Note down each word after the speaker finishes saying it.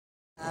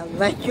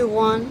Rescue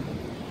 1.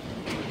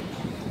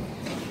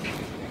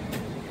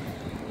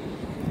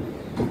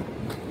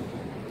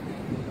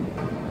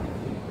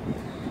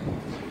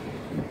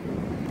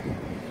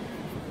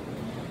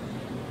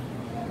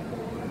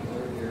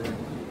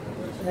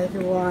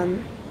 Rescue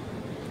 1.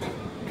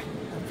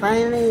 I'm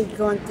finally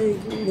going to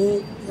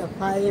meet the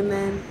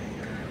fireman.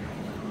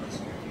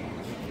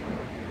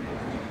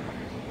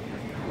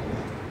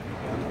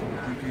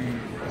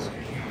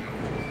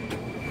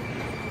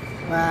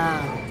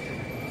 Wow.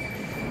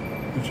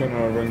 You trying to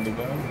ring the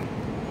bell?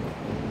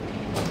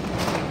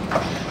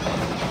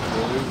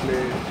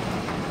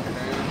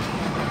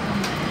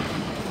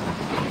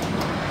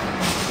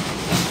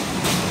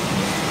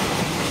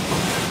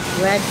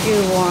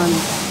 Rescue 1.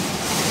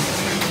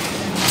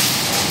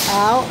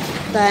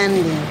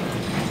 Outstanding.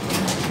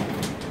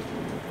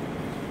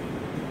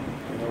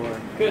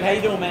 Good, how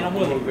you doing, man? I'm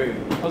Willie.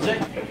 Jose?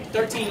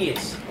 13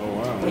 years. Oh,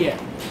 wow. Yeah.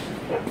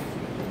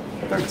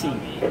 13.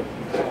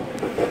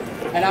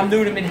 And I'm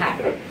new to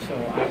Manhattan. So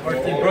I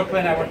worked in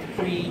Brooklyn, I worked in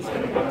Queens,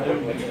 and I'm new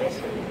to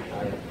Manhattan.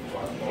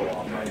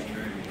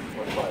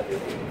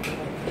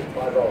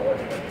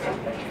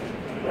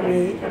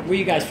 Where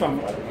you guys from?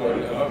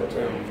 Uptown.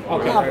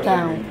 Okay.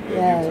 Uptown,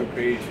 yeah. What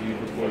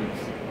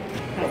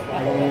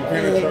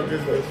kind of truck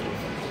is this?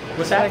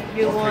 What's that?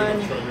 Rescue 1. What kind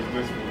of truck is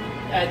this one?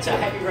 It's a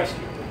heavy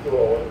rescue.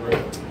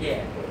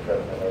 Yeah. So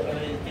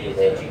there's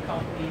engine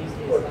companies,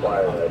 there's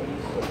lot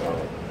companies.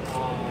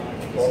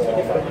 There's two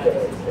different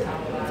ones.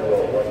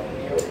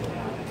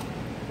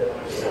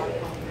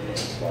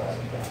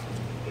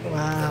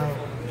 Wow.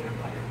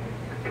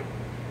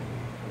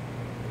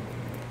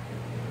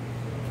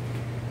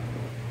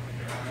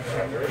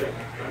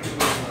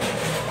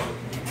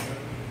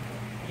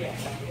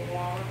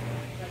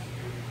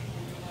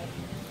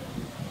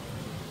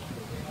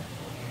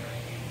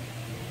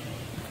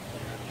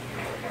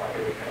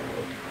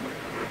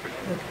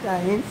 It's the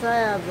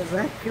inside of the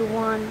Rescue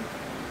 1.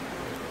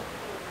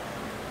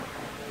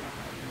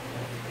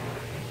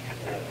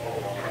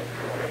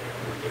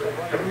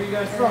 Where are you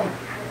guys from?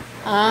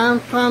 I'm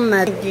from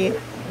Medellin.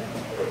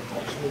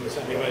 Move this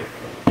anyway.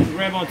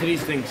 Grab onto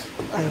these things.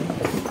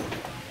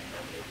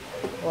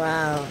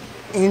 Wow.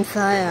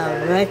 Inside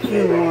of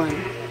Rescue 1.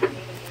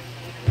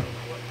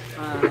 A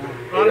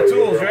lot of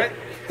tools, right?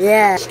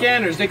 Yeah.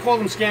 Scanners, they call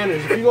them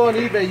scanners. If you go on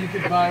eBay, you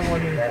could buy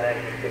one,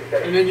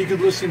 and then you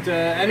could listen to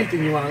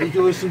anything you want. You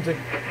could listen to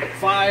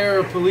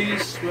fire,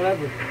 police,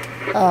 whatever.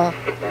 Oh.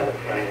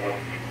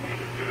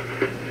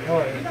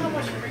 Oh,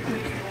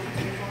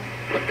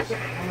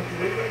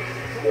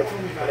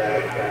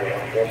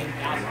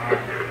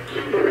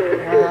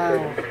 Wow.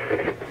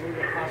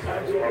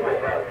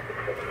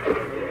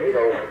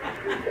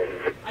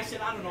 I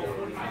said, I don't know,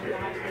 45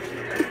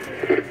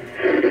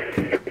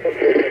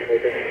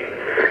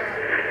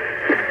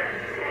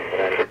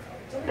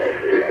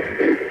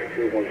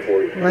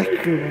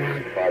 Rescue 1.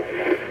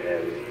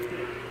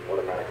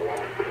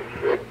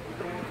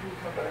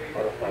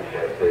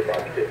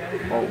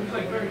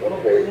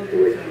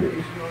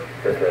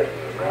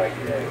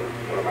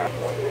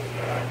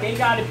 They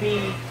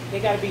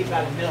gotta be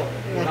about a mil,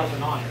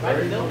 nothing on it, right? A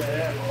mil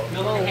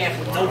and a half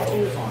with no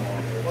tools on it.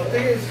 Well, the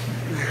thing is,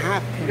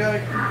 Happy. you gotta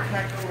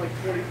tack on like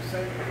 40%.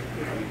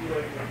 If you do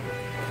like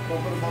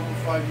bump them up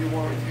with 5-year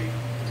warranty,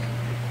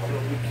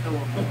 we kill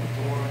them with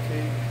the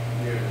warranty.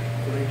 Yeah.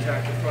 So they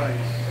jack the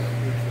price.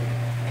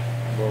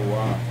 Oh,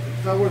 wow.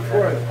 It's not worth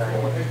for it. I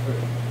want to pay for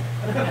it.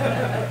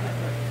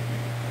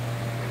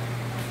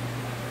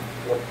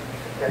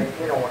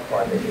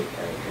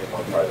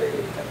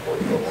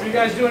 What are you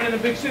guys doing in the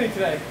big city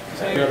today?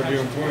 You gotta be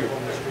on point.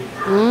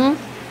 Hmm?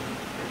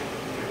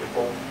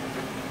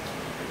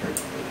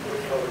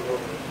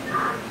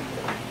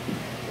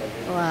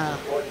 Wow.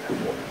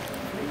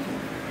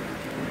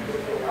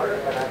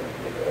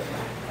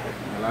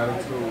 A lot of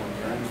tools,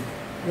 right?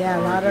 Yeah,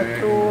 a lot of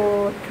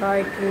tools,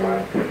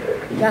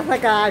 charging. Just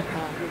like an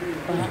iPod,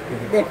 but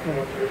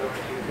different.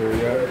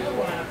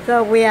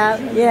 So we have,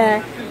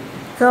 yeah.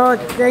 So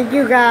thank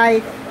you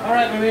guys. All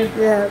right, my man.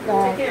 Yeah,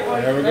 bye.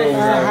 Have a good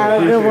one.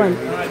 Have a good one.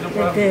 All right, no You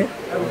problem. too.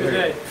 Have a good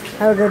day.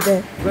 Have a good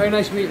day. Very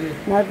nice meeting you.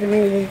 Nice to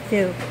meet you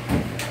too.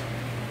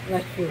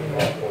 Rescue 1.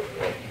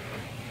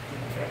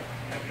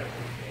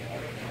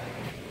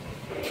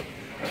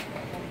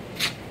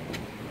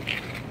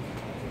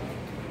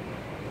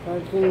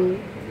 Charging.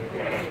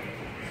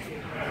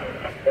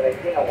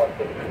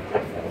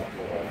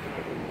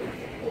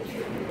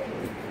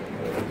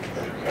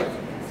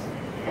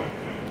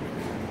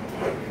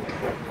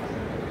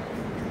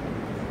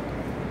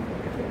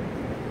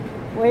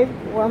 Wait,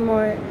 one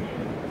more.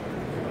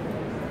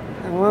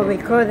 I want to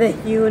record this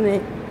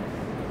unit.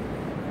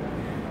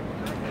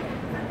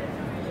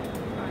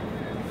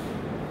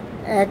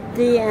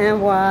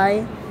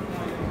 F.D.N.Y.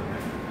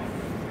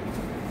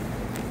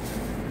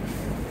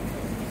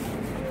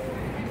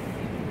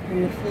 Let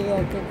me see, I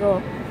could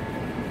go.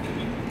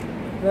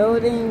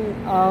 Building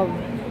of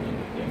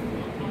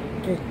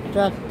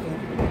destruction.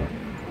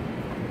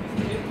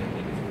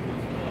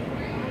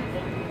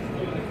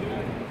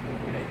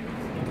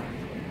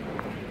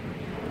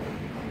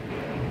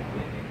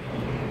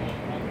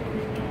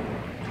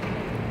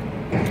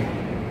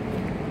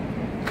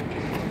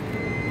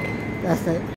 That's it.